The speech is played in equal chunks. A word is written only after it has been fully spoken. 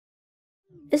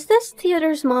Is this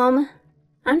Theodore's mom?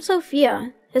 I'm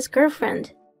Sophia, his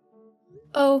girlfriend.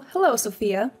 Oh, hello,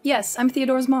 Sophia. Yes, I'm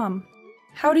Theodore's mom.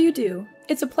 How do you do?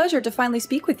 It's a pleasure to finally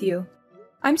speak with you.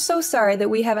 I'm so sorry that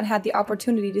we haven't had the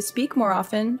opportunity to speak more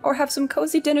often or have some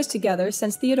cozy dinners together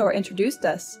since Theodore introduced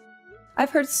us.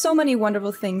 I've heard so many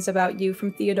wonderful things about you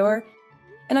from Theodore,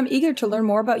 and I'm eager to learn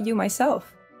more about you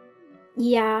myself.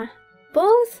 Yeah,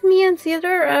 both me and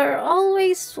Theodore are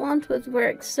always swamped with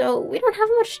work, so we don't have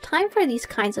much time for these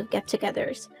kinds of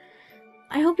get-togethers.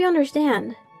 I hope you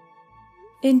understand.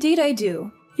 Indeed I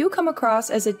do. You come across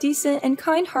as a decent and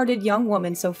kind-hearted young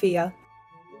woman, Sophia.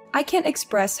 I can't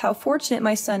express how fortunate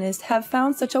my son is to have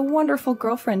found such a wonderful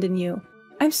girlfriend in you.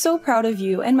 I'm so proud of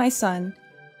you and my son.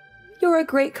 You're a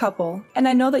great couple, and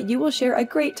I know that you will share a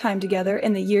great time together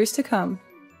in the years to come.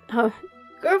 Oh,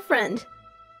 girlfriend?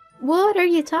 What are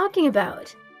you talking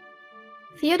about?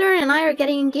 Theodore and I are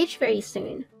getting engaged very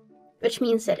soon, which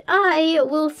means that I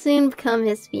will soon become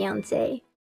his fiancé.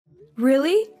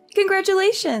 Really?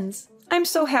 Congratulations! I'm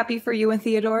so happy for you and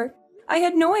Theodore. I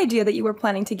had no idea that you were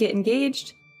planning to get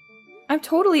engaged. I'm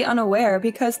totally unaware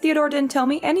because Theodore didn't tell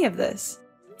me any of this.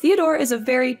 Theodore is a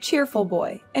very cheerful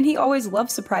boy, and he always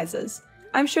loves surprises.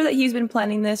 I'm sure that he's been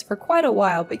planning this for quite a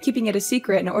while, but keeping it a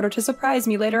secret in order to surprise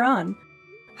me later on.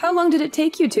 How long did it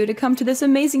take you two to come to this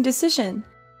amazing decision?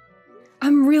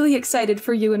 I'm really excited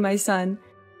for you and my son.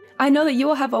 I know that you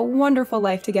will have a wonderful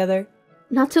life together.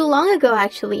 Not too long ago,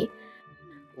 actually.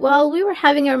 While we were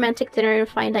having a romantic dinner in a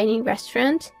fine dining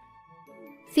restaurant,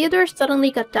 Theodore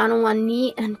suddenly got down on one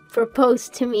knee and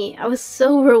proposed to me. I was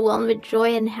so overwhelmed with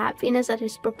joy and happiness at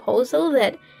his proposal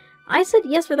that I said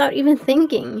yes without even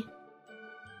thinking.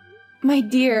 My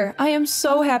dear, I am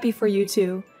so happy for you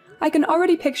two. I can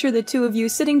already picture the two of you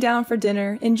sitting down for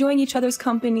dinner, enjoying each other's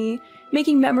company,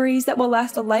 making memories that will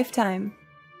last a lifetime.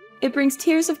 It brings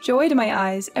tears of joy to my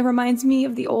eyes and reminds me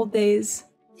of the old days.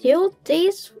 The old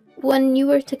days when you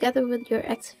were together with your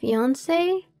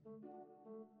ex-fiancé?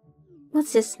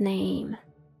 What's his name?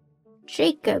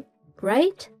 Jacob,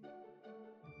 right?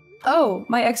 Oh,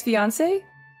 my ex-fiancé?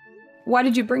 Why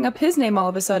did you bring up his name all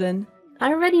of a sudden? I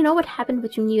already know what happened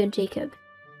between you and Jacob,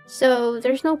 so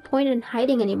there's no point in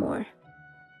hiding anymore.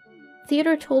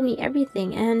 Theodore told me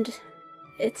everything, and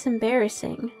it's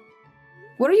embarrassing.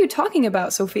 What are you talking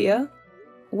about, Sophia?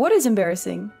 What is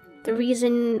embarrassing? The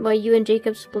reason why you and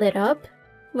Jacob split up?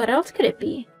 What else could it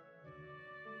be?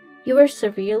 You were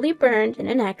severely burned in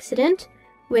an accident,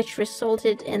 which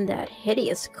resulted in that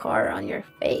hideous scar on your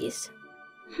face.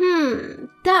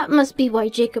 That must be why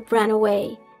Jacob ran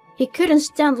away. He couldn't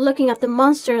stand looking at the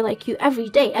monster like you every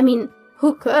day. I mean,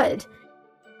 who could?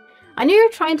 I know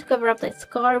you're trying to cover up that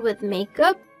scar with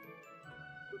makeup,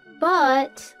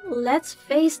 but let's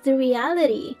face the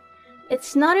reality.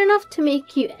 It's not enough to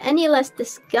make you any less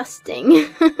disgusting.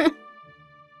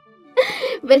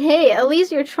 But hey, at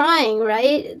least you're trying,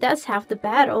 right? That's half the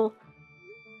battle.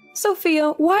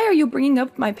 Sophia, why are you bringing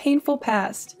up my painful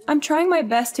past? I'm trying my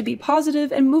best to be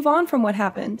positive and move on from what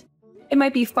happened. It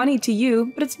might be funny to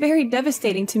you, but it's very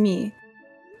devastating to me.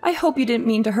 I hope you didn't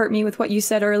mean to hurt me with what you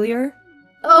said earlier.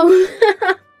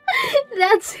 Oh,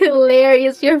 that's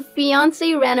hilarious. Your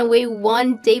fiancé ran away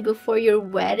one day before your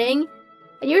wedding,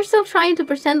 and you're still trying to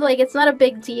pretend like it's not a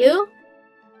big deal?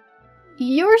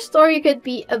 Your story could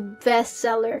be a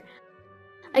bestseller.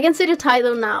 I can see the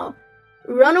title now.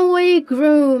 Runaway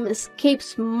Groom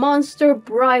Escapes Monster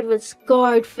Bride with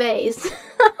Scarred Face.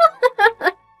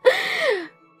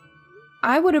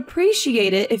 I would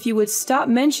appreciate it if you would stop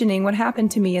mentioning what happened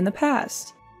to me in the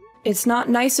past. It's not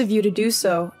nice of you to do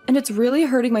so, and it's really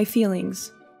hurting my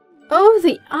feelings. Oh,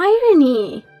 the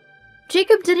irony!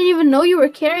 Jacob didn't even know you were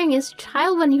carrying his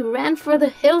child when he ran for the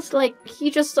hills like he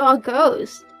just saw a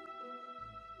ghost.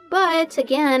 But,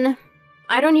 again,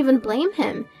 I don't even blame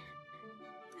him.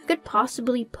 Who could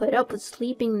possibly put up with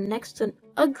sleeping next to an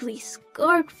ugly,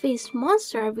 scarred-faced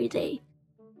monster every day?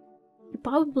 He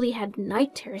probably had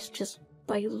night terrors just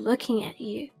by looking at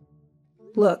you.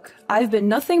 Look, I've been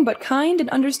nothing but kind and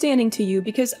understanding to you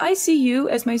because I see you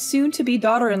as my soon-to-be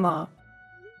daughter-in-law.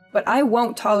 But I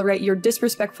won't tolerate your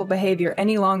disrespectful behavior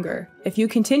any longer. If you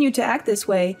continue to act this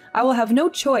way, I will have no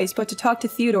choice but to talk to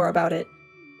Theodore about it.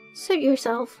 Suit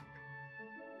yourself.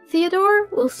 Theodore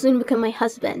will soon become my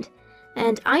husband,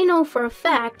 and I know for a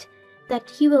fact that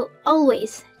he will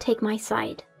always take my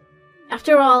side.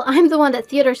 After all, I'm the one that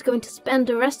Theodore's going to spend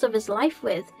the rest of his life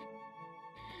with.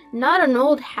 Not an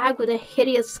old hag with a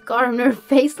hideous scar on her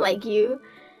face like you.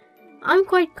 I'm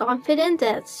quite confident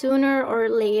that sooner or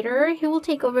later he will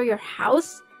take over your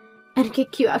house and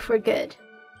kick you out for good.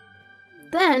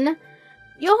 Then,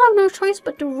 you'll have no choice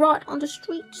but to rot on the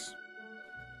streets.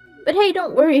 But hey,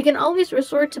 don't worry, you can always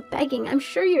resort to begging. I'm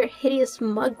sure your hideous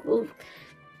mug will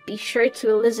be sure to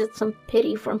elicit some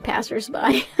pity from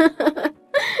passersby.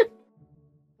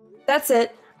 That's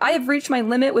it. I have reached my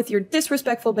limit with your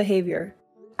disrespectful behavior.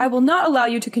 I will not allow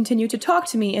you to continue to talk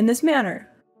to me in this manner.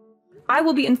 I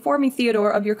will be informing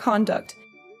Theodore of your conduct,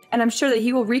 and I'm sure that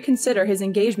he will reconsider his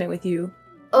engagement with you.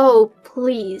 Oh,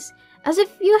 please. As if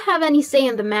you have any say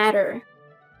in the matter.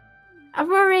 I've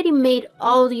already made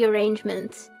all the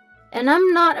arrangements, and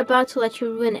I'm not about to let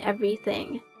you ruin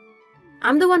everything.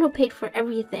 I'm the one who paid for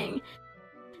everything,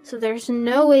 so there's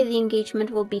no way the engagement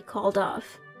will be called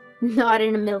off. Not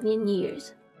in a million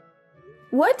years.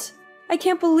 What? I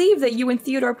can't believe that you and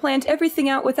Theodore planned everything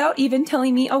out without even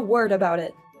telling me a word about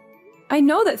it. I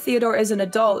know that Theodore is an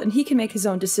adult and he can make his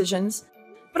own decisions,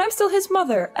 but I'm still his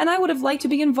mother, and I would have liked to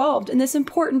be involved in this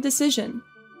important decision.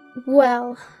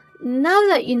 Well, now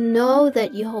that you know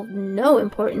that you hold no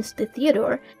importance to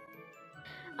Theodore,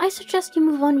 I suggest you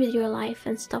move on with your life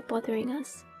and stop bothering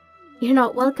us. You're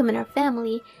not welcome in our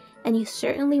family, and you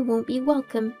certainly won't be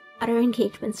welcome at our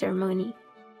engagement ceremony.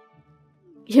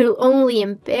 You'll only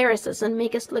embarrass us and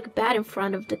make us look bad in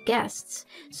front of the guests.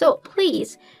 So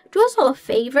please, do us all a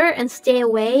favor and stay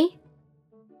away.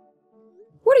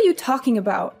 What are you talking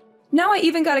about? Now I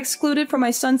even got excluded from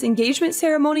my son's engagement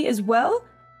ceremony as well?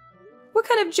 What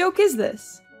kind of joke is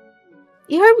this?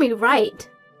 You heard me right,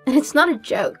 and it's not a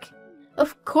joke.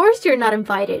 Of course you're not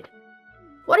invited.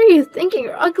 What are you thinking?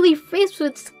 Your ugly face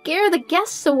would scare the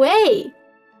guests away.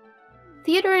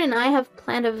 Theodore and I have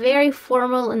planned a very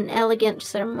formal and elegant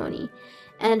ceremony,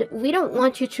 and we don't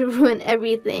want you to ruin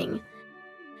everything.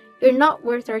 You're not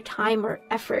worth our time or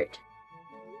effort.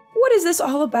 What is this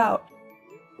all about?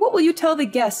 What will you tell the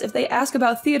guests if they ask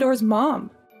about Theodore's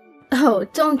mom? Oh,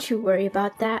 don't you worry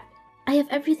about that. I have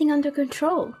everything under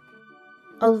control.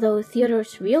 Although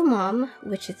Theodore's real mom,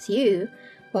 which is you,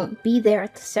 won't be there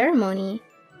at the ceremony,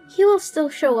 he will still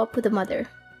show up with a mother,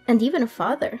 and even a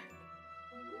father.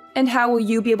 And how will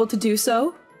you be able to do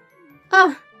so?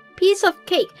 Piece of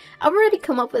cake. I've already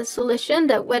come up with a solution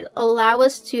that would allow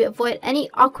us to avoid any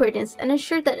awkwardness and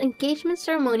ensure that engagement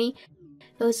ceremony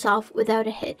goes off without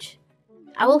a hitch.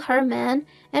 I will hire a man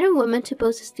and a woman to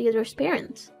pose as Theodore's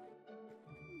parents.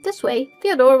 This way,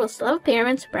 Theodore will still have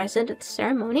parents present at the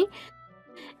ceremony,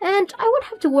 and I won't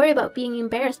have to worry about being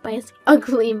embarrassed by his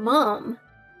ugly mom.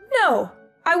 No!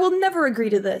 I will never agree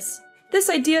to this. This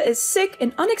idea is sick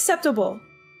and unacceptable.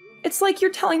 It's like you're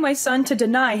telling my son to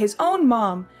deny his own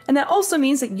mom, and that also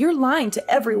means that you're lying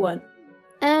to everyone.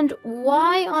 And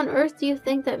why on earth do you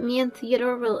think that me and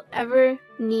Theodore will ever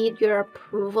need your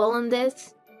approval on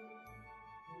this?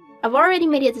 I've already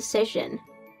made a decision,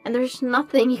 and there's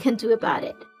nothing you can do about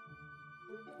it.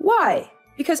 Why?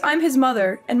 Because I'm his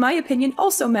mother, and my opinion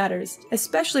also matters,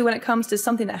 especially when it comes to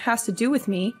something that has to do with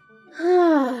me.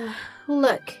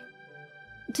 Look,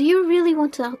 do you really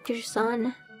want to help your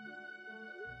son?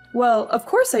 Well, of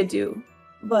course I do,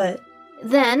 but...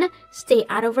 Then, stay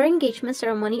out of our engagement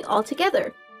ceremony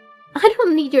altogether. I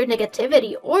don't need your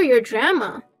negativity or your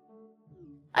drama.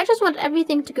 I just want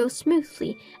everything to go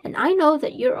smoothly, and I know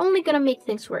that you're only gonna make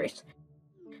things worse.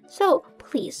 So,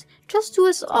 please, just do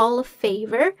us all a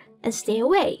favor and stay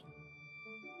away.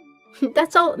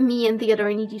 That's all me and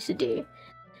Theodore need you to do.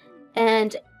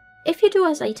 And if you do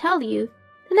as I tell you,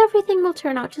 then everything will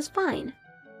turn out just fine.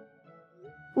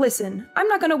 Listen, I'm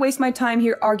not gonna waste my time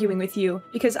here arguing with you,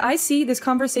 because I see this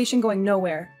conversation going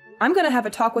nowhere. I'm gonna have a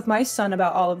talk with my son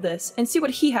about all of this, and see what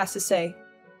he has to say.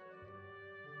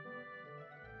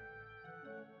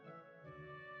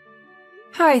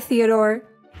 Hi, Theodore.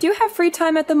 Do you have free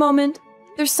time at the moment?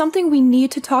 There's something we need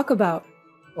to talk about.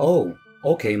 Oh,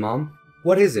 okay, Mom.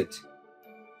 What is it?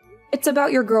 It's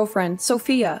about your girlfriend,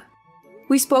 Sophia.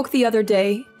 We spoke the other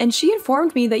day, and she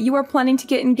informed me that you are planning to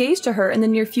get engaged to her in the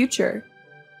near future.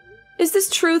 Is this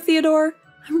true, Theodore?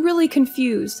 I'm really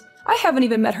confused. I haven't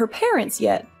even met her parents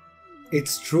yet.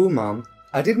 It's true, Mom.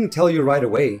 I didn't tell you right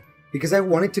away because I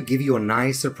wanted to give you a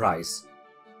nice surprise.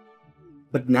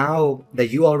 But now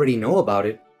that you already know about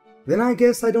it, then I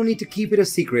guess I don't need to keep it a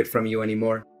secret from you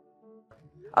anymore.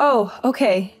 Oh,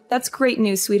 okay. That's great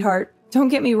news, sweetheart. Don't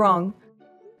get me wrong.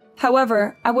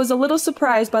 However, I was a little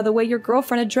surprised by the way your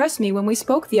girlfriend addressed me when we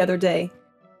spoke the other day.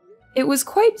 It was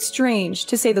quite strange,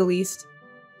 to say the least.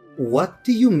 What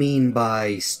do you mean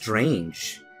by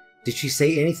strange? Did she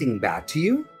say anything bad to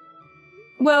you?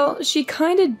 Well, she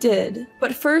kinda did.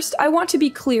 But first, I want to be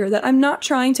clear that I'm not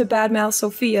trying to badmouth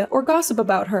Sophia or gossip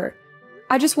about her.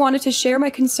 I just wanted to share my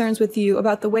concerns with you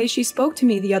about the way she spoke to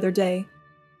me the other day.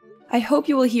 I hope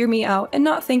you will hear me out and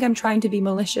not think I'm trying to be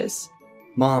malicious.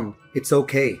 Mom, it's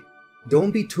okay.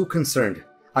 Don't be too concerned.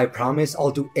 I promise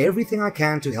I'll do everything I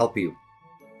can to help you.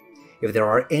 If there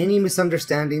are any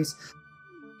misunderstandings,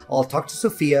 I'll talk to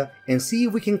Sophia and see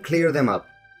if we can clear them up.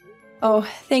 Oh,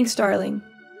 thanks, darling.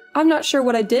 I'm not sure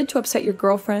what I did to upset your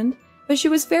girlfriend, but she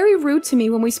was very rude to me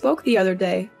when we spoke the other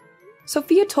day.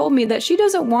 Sophia told me that she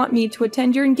doesn't want me to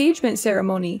attend your engagement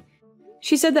ceremony.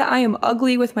 She said that I am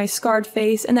ugly with my scarred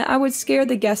face and that I would scare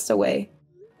the guests away.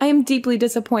 I am deeply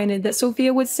disappointed that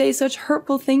Sophia would say such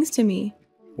hurtful things to me.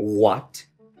 What?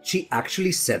 She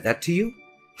actually said that to you?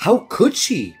 How could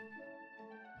she?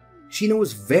 She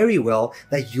knows very well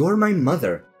that you're my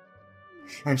mother,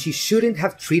 and she shouldn't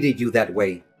have treated you that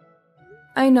way.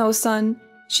 I know, son.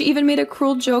 She even made a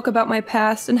cruel joke about my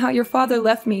past and how your father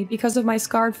left me because of my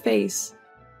scarred face.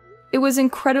 It was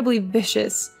incredibly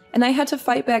vicious, and I had to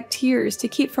fight back tears to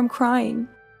keep from crying.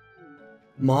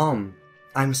 Mom,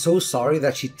 I'm so sorry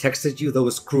that she texted you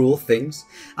those cruel things.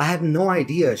 I had no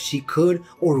idea she could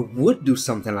or would do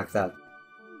something like that.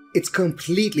 It's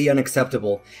completely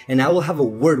unacceptable, and I will have a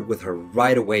word with her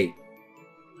right away.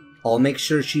 I'll make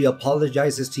sure she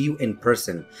apologizes to you in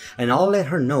person, and I'll let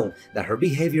her know that her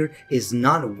behavior is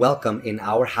not welcome in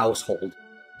our household.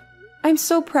 I'm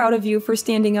so proud of you for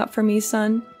standing up for me,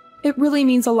 son. It really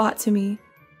means a lot to me.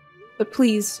 But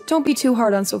please, don't be too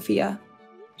hard on Sophia.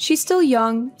 She's still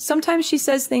young. Sometimes she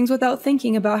says things without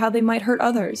thinking about how they might hurt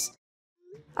others.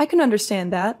 I can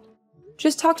understand that.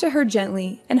 Just talk to her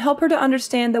gently and help her to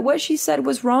understand that what she said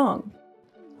was wrong.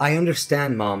 I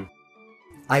understand, Mom.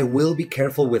 I will be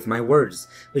careful with my words,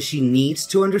 but she needs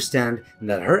to understand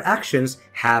that her actions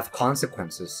have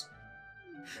consequences.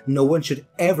 No one should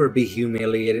ever be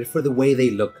humiliated for the way they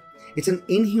look. It's an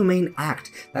inhumane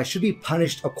act that should be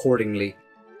punished accordingly.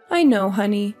 I know,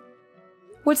 honey.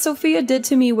 What Sophia did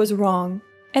to me was wrong,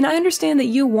 and I understand that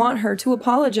you want her to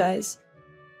apologize.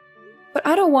 But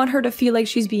I don't want her to feel like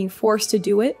she's being forced to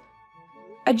do it.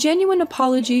 A genuine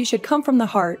apology should come from the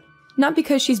heart, not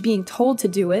because she's being told to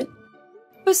do it.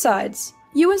 Besides,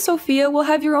 you and Sophia will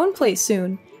have your own place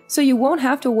soon, so you won't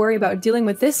have to worry about dealing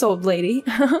with this old lady.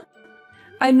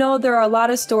 I know there are a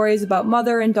lot of stories about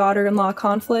mother and daughter-in-law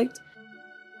conflict,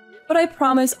 but I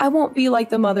promise I won't be like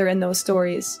the mother in those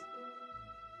stories.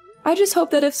 I just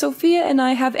hope that if Sophia and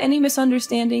I have any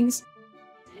misunderstandings,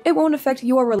 it won't affect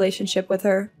your relationship with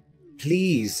her.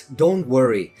 Please, don't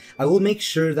worry. I will make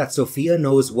sure that Sophia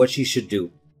knows what she should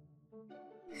do.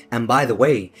 And by the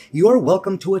way, you are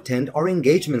welcome to attend our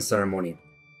engagement ceremony.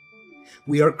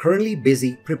 We are currently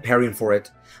busy preparing for it,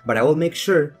 but I will make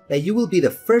sure that you will be the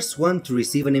first one to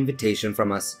receive an invitation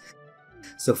from us.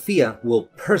 Sophia will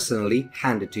personally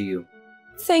hand it to you.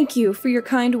 Thank you for your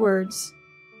kind words.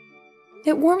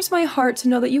 It warms my heart to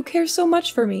know that you care so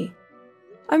much for me.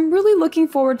 I'm really looking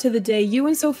forward to the day you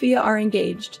and Sophia are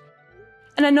engaged.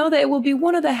 And I know that it will be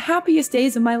one of the happiest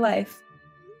days of my life.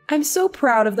 I'm so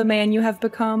proud of the man you have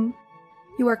become.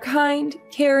 You are kind,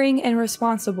 caring, and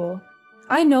responsible.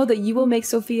 I know that you will make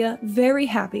Sophia very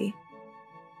happy.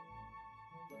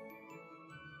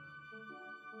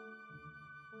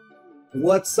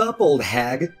 What's up, old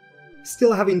hag?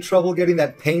 Still having trouble getting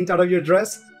that paint out of your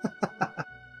dress?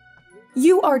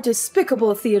 You are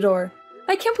despicable, Theodore.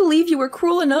 I can't believe you were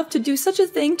cruel enough to do such a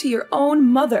thing to your own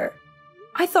mother.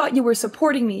 I thought you were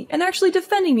supporting me and actually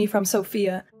defending me from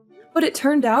Sophia, but it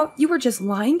turned out you were just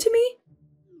lying to me?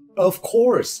 Of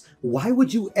course! Why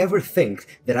would you ever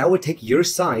think that I would take your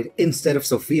side instead of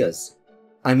Sophia's?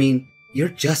 I mean, you're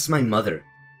just my mother.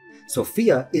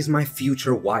 Sophia is my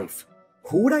future wife.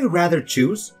 Who would I rather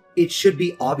choose? It should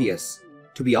be obvious.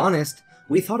 To be honest,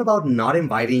 we thought about not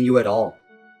inviting you at all.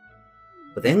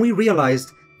 But then we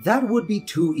realized that would be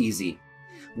too easy.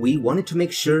 We wanted to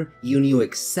make sure you knew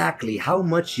exactly how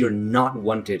much you're not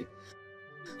wanted.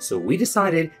 So we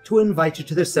decided to invite you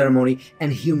to the ceremony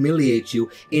and humiliate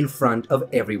you in front of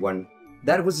everyone.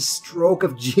 That was a stroke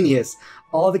of genius.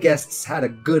 All the guests had a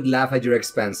good laugh at your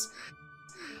expense.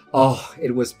 Oh,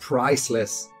 it was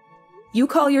priceless. You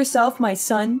call yourself my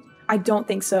son? I don't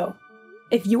think so.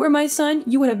 If you were my son,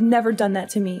 you would have never done that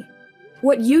to me.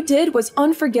 What you did was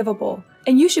unforgivable,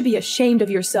 and you should be ashamed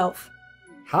of yourself.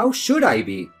 How should I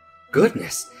be?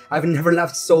 Goodness, I've never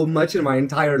laughed so much in my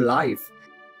entire life.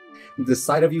 The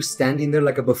sight of you standing there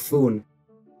like a buffoon,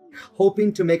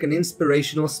 hoping to make an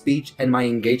inspirational speech at my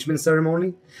engagement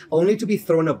ceremony, only to be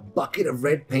thrown a bucket of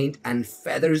red paint and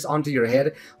feathers onto your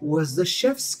head, was the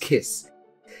chef's kiss.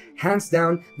 Hands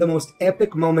down, the most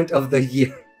epic moment of the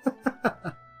year.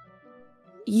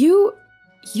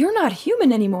 You're not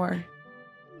human anymore.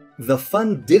 The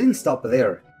fun didn't stop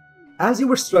there. As you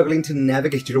were struggling to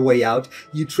navigate your way out,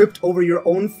 you tripped over your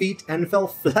own feet and fell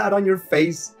flat on your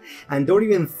face. And don't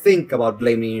even think about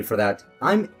blaming me for that.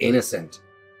 I'm innocent.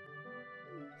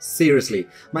 Seriously,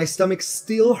 my stomach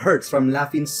still hurts from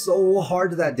laughing so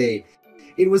hard that day.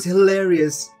 It was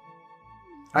hilarious.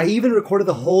 I even recorded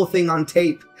the whole thing on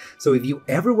tape, so if you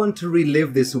ever want to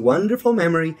relive this wonderful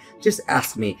memory, just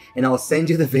ask me and I'll send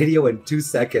you the video in 2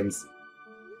 seconds.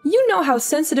 You know how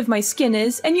sensitive my skin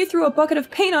is, and you threw a bucket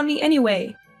of paint on me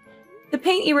anyway. The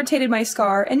paint irritated my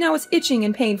scar, and now it's itching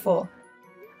and painful.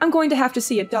 I'm going to have to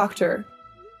see a doctor.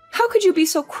 How could you be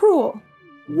so cruel?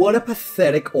 What a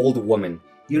pathetic old woman.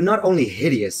 You're not only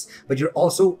hideous, but you're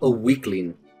also a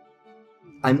weakling.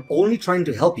 I'm only trying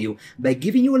to help you by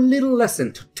giving you a little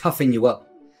lesson to toughen you up.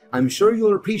 I'm sure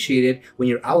you'll appreciate it when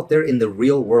you're out there in the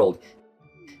real world,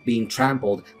 being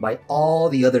trampled by all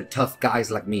the other tough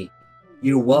guys like me.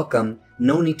 You're welcome.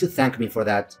 No need to thank me for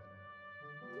that.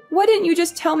 Why didn't you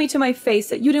just tell me to my face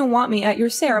that you didn't want me at your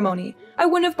ceremony? I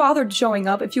wouldn't have bothered showing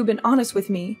up if you'd been honest with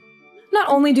me. Not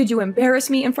only did you embarrass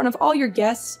me in front of all your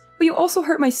guests, but you also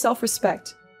hurt my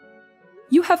self-respect.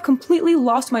 You have completely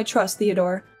lost my trust,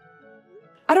 Theodore.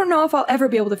 I don't know if I'll ever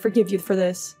be able to forgive you for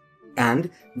this.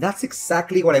 And that's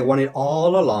exactly what I wanted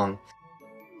all along.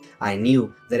 I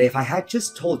knew that if I had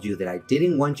just told you that I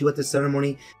didn't want you at the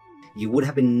ceremony, you would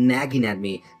have been nagging at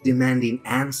me, demanding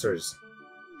answers.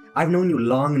 I've known you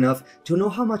long enough to know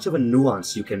how much of a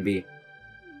nuance you can be.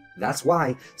 That's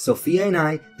why Sophia and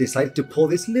I decided to pull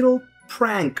this little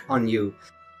prank on you,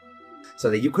 so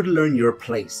that you could learn your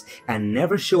place and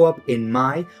never show up in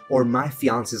my or my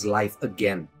fiance's life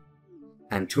again.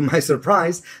 And to my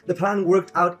surprise, the plan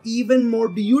worked out even more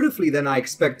beautifully than I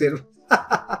expected.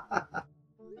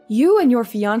 You and your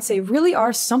fiance really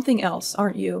are something else,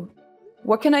 aren't you?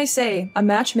 What can I say? A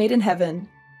match made in heaven.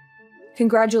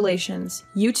 Congratulations.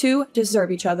 You two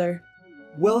deserve each other.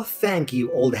 Well, thank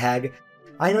you, old hag.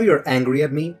 I know you're angry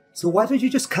at me, so why don't you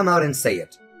just come out and say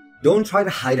it? Don't try to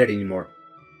hide it anymore.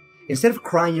 Instead of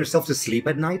crying yourself to sleep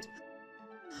at night,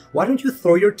 why don't you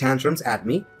throw your tantrums at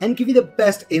me and give me the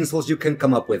best insults you can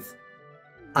come up with?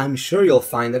 I'm sure you'll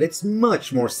find that it's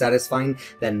much more satisfying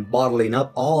than bottling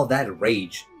up all that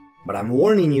rage. But I'm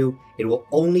warning you, it will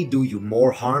only do you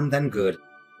more harm than good.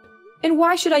 And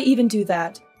why should I even do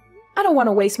that? I don't want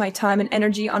to waste my time and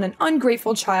energy on an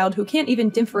ungrateful child who can't even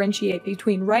differentiate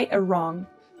between right or wrong.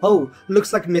 Oh,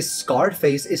 looks like Miss Scarred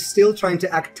Face is still trying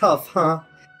to act tough, huh?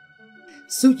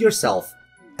 Suit yourself.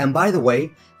 And by the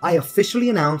way, I officially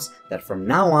announce that from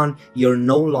now on, you're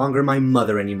no longer my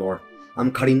mother anymore.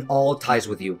 I'm cutting all ties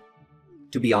with you.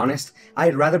 To be honest,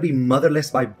 I'd rather be motherless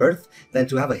by birth than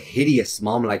to have a hideous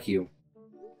mom like you.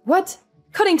 What?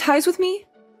 Cutting ties with me?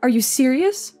 Are you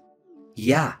serious?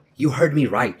 Yeah, you heard me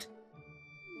right.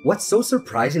 What's so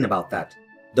surprising about that?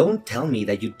 Don't tell me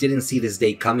that you didn't see this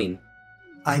day coming.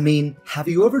 I mean, have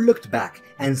you ever looked back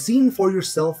and seen for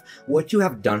yourself what you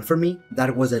have done for me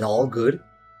that was at all good?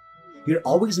 You're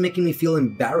always making me feel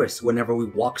embarrassed whenever we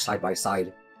walk side by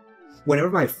side. Whenever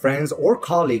my friends or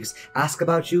colleagues ask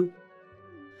about you,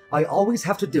 I always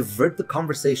have to divert the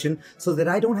conversation so that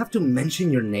I don't have to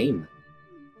mention your name.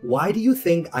 Why do you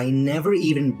think I never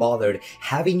even bothered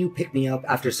having you pick me up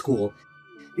after school?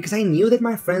 Because I knew that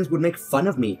my friends would make fun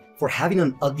of me for having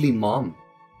an ugly mom.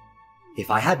 If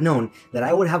I had known that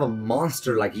I would have a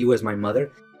monster like you as my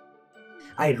mother,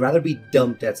 I'd rather be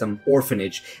dumped at some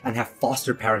orphanage and have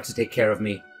foster parents to take care of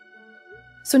me.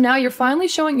 So now you're finally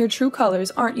showing your true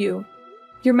colors, aren't you?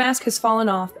 Your mask has fallen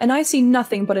off, and I see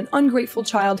nothing but an ungrateful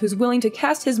child who's willing to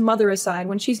cast his mother aside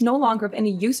when she's no longer of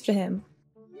any use to him.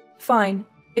 Fine.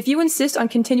 If you insist on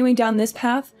continuing down this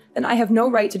path, then I have no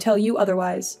right to tell you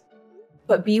otherwise.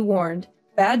 But be warned,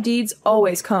 bad deeds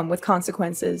always come with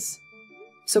consequences.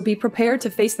 So be prepared to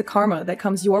face the karma that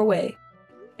comes your way.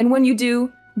 And when you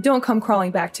do, don't come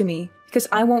crawling back to me, because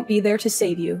I won't be there to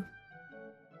save you.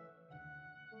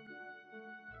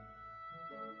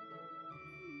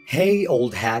 Hey,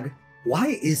 old hag,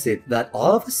 why is it that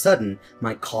all of a sudden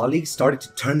my colleagues started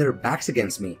to turn their backs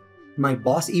against me? My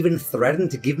boss even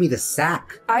threatened to give me the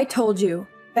sack. I told you,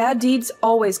 bad deeds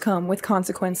always come with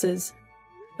consequences.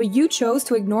 But you chose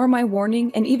to ignore my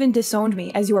warning and even disowned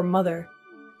me as your mother.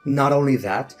 Not only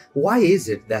that, why is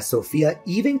it that Sophia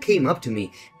even came up to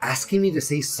me asking me to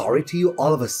say sorry to you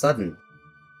all of a sudden?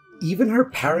 Even her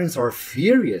parents are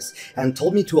furious and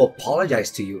told me to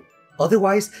apologize to you.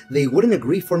 Otherwise, they wouldn't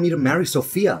agree for me to marry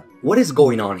Sophia. What is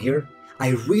going on here? I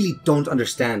really don't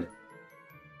understand.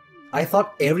 I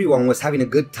thought everyone was having a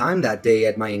good time that day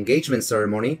at my engagement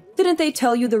ceremony. Didn't they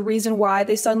tell you the reason why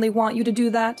they suddenly want you to do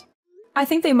that? I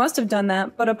think they must have done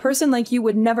that, but a person like you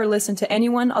would never listen to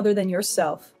anyone other than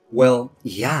yourself. Well,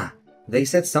 yeah. They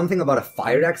said something about a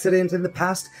fire accident in the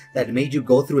past that made you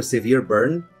go through a severe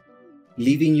burn,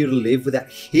 leaving you to live with that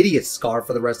hideous scar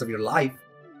for the rest of your life.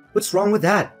 What's wrong with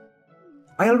that?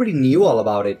 I already knew all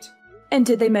about it. And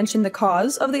did they mention the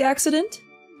cause of the accident?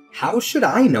 How should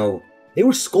I know? They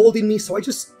were scolding me, so I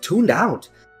just tuned out.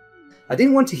 I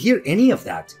didn't want to hear any of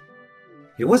that.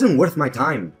 It wasn't worth my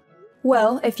time.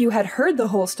 Well, if you had heard the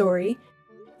whole story,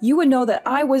 you would know that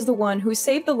I was the one who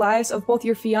saved the lives of both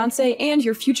your fiancé and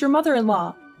your future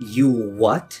mother-in-law. You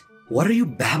what? What are you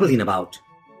babbling about?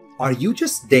 Are you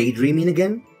just daydreaming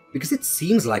again? Because it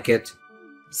seems like it.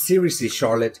 Seriously,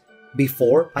 Charlotte,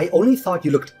 before I only thought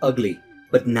you looked ugly,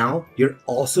 but now you're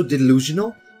also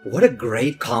delusional? What a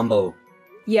great combo.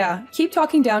 Yeah, keep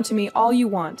talking down to me all you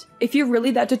want. If you're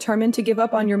really that determined to give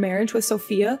up on your marriage with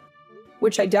Sophia,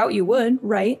 which I doubt you would,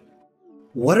 right?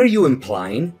 What are you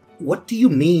implying? What do you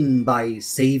mean by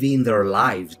saving their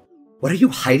lives? What are you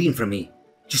hiding from me?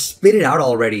 Just spit it out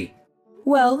already.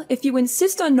 Well, if you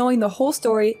insist on knowing the whole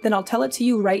story, then I'll tell it to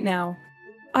you right now.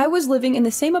 I was living in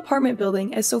the same apartment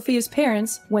building as Sophia's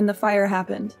parents when the fire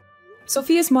happened.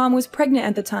 Sophia's mom was pregnant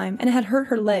at the time and had hurt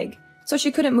her leg, so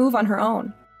she couldn't move on her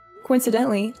own.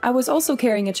 Coincidentally, I was also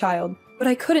carrying a child, but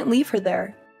I couldn't leave her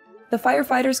there. The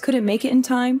firefighters couldn't make it in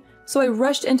time, so I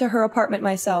rushed into her apartment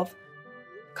myself,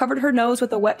 covered her nose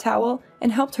with a wet towel,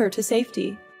 and helped her to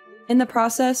safety. In the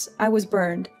process, I was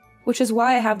burned, which is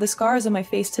why I have the scars on my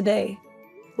face today.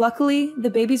 Luckily, the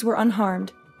babies were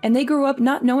unharmed, and they grew up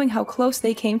not knowing how close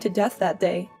they came to death that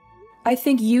day. I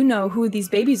think you know who these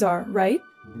babies are, right?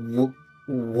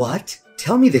 What?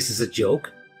 Tell me this is a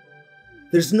joke.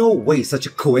 There's no way such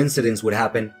a coincidence would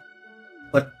happen.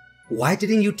 But why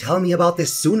didn't you tell me about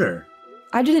this sooner?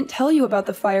 I didn't tell you about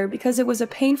the fire because it was a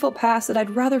painful past that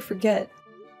I'd rather forget.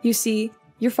 You see,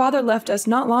 your father left us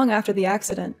not long after the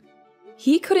accident.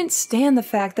 He couldn't stand the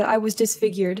fact that I was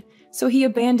disfigured, so he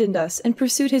abandoned us and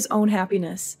pursued his own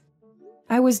happiness.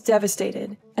 I was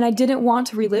devastated, and I didn't want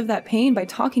to relive that pain by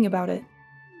talking about it.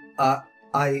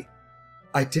 I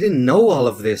didn't know all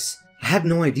of this. I had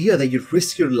no idea that you'd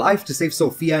risk your life to save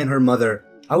Sophia and her mother.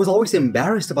 I was always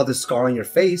embarrassed about the scar on your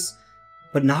face,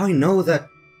 but now I know that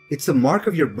it's a mark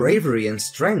of your bravery and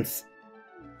strength.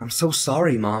 I'm so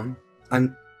sorry, Mom.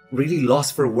 I'm really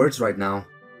lost for words right now.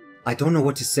 I don't know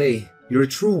what to say. You're a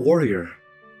true warrior.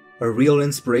 A real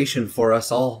inspiration for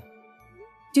us all.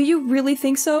 Do you really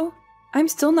think so? I'm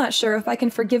still not sure if I can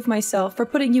forgive myself for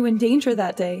putting you in danger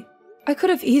that day. I could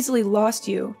have easily lost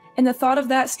you, and the thought of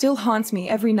that still haunts me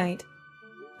every night.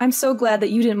 I'm so glad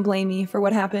that you didn't blame me for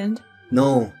what happened.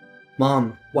 No.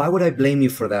 Mom, why would I blame you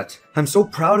for that? I'm so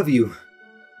proud of you.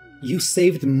 You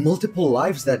saved multiple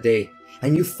lives that day,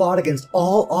 and you fought against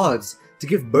all odds to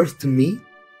give birth to me?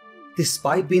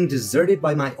 Despite being deserted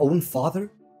by my own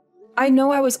father? I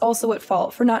know I was also at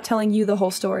fault for not telling you the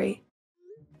whole story.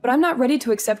 But I'm not ready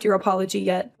to accept your apology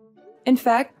yet. In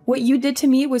fact, what you did to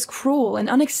me was cruel and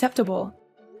unacceptable.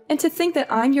 And to think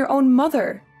that I'm your own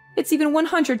mother, it's even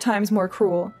 100 times more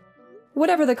cruel.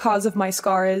 Whatever the cause of my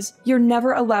scar is, you're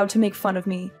never allowed to make fun of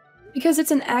me, because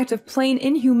it's an act of plain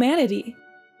inhumanity.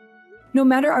 No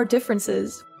matter our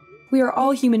differences, we are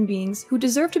all human beings who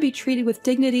deserve to be treated with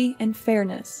dignity and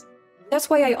fairness. That's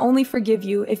why I only forgive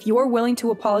you if you're willing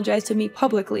to apologize to me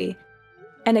publicly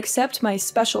and accept my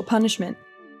special punishment.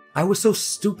 I was so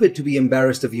stupid to be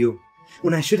embarrassed of you,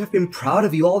 when I should have been proud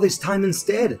of you all this time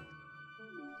instead.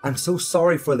 I'm so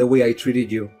sorry for the way I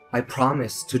treated you. I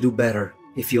promise to do better.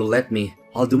 If you'll let me,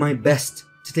 I'll do my best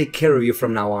to take care of you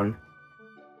from now on.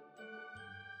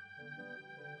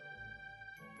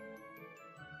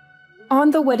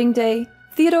 On the wedding day,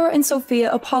 Theodore and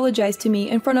Sophia apologized to me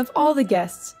in front of all the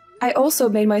guests. I also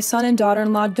made my son and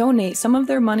daughter-in-law donate some of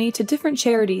their money to different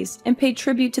charities and paid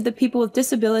tribute to the people with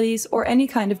disabilities or any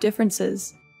kind of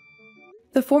differences.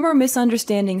 The former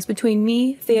misunderstandings between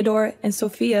me, Theodore, and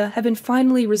Sophia have been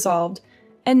finally resolved,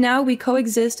 and now we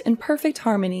coexist in perfect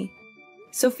harmony.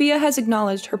 Sophia has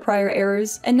acknowledged her prior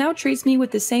errors and now treats me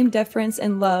with the same deference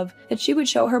and love that she would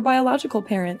show her biological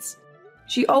parents.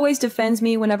 She always defends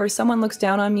me whenever someone looks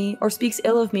down on me or speaks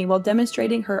ill of me while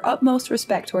demonstrating her utmost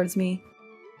respect towards me.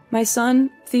 My son,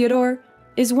 Theodore,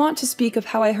 is wont to speak of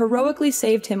how I heroically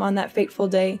saved him on that fateful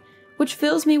day, which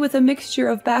fills me with a mixture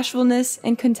of bashfulness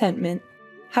and contentment.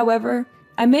 However,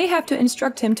 I may have to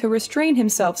instruct him to restrain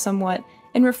himself somewhat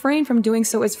and refrain from doing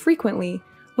so as frequently,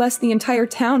 lest the entire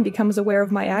town becomes aware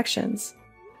of my actions.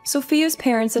 Sophia's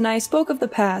parents and I spoke of the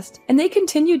past, and they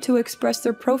continued to express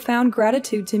their profound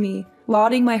gratitude to me,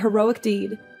 lauding my heroic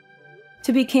deed.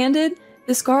 To be candid,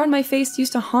 the scar on my face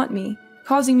used to haunt me,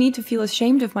 causing me to feel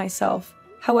ashamed of myself.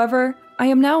 However, I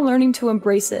am now learning to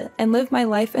embrace it and live my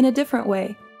life in a different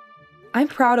way. I'm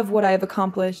proud of what I have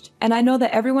accomplished, and I know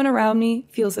that everyone around me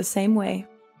feels the same way.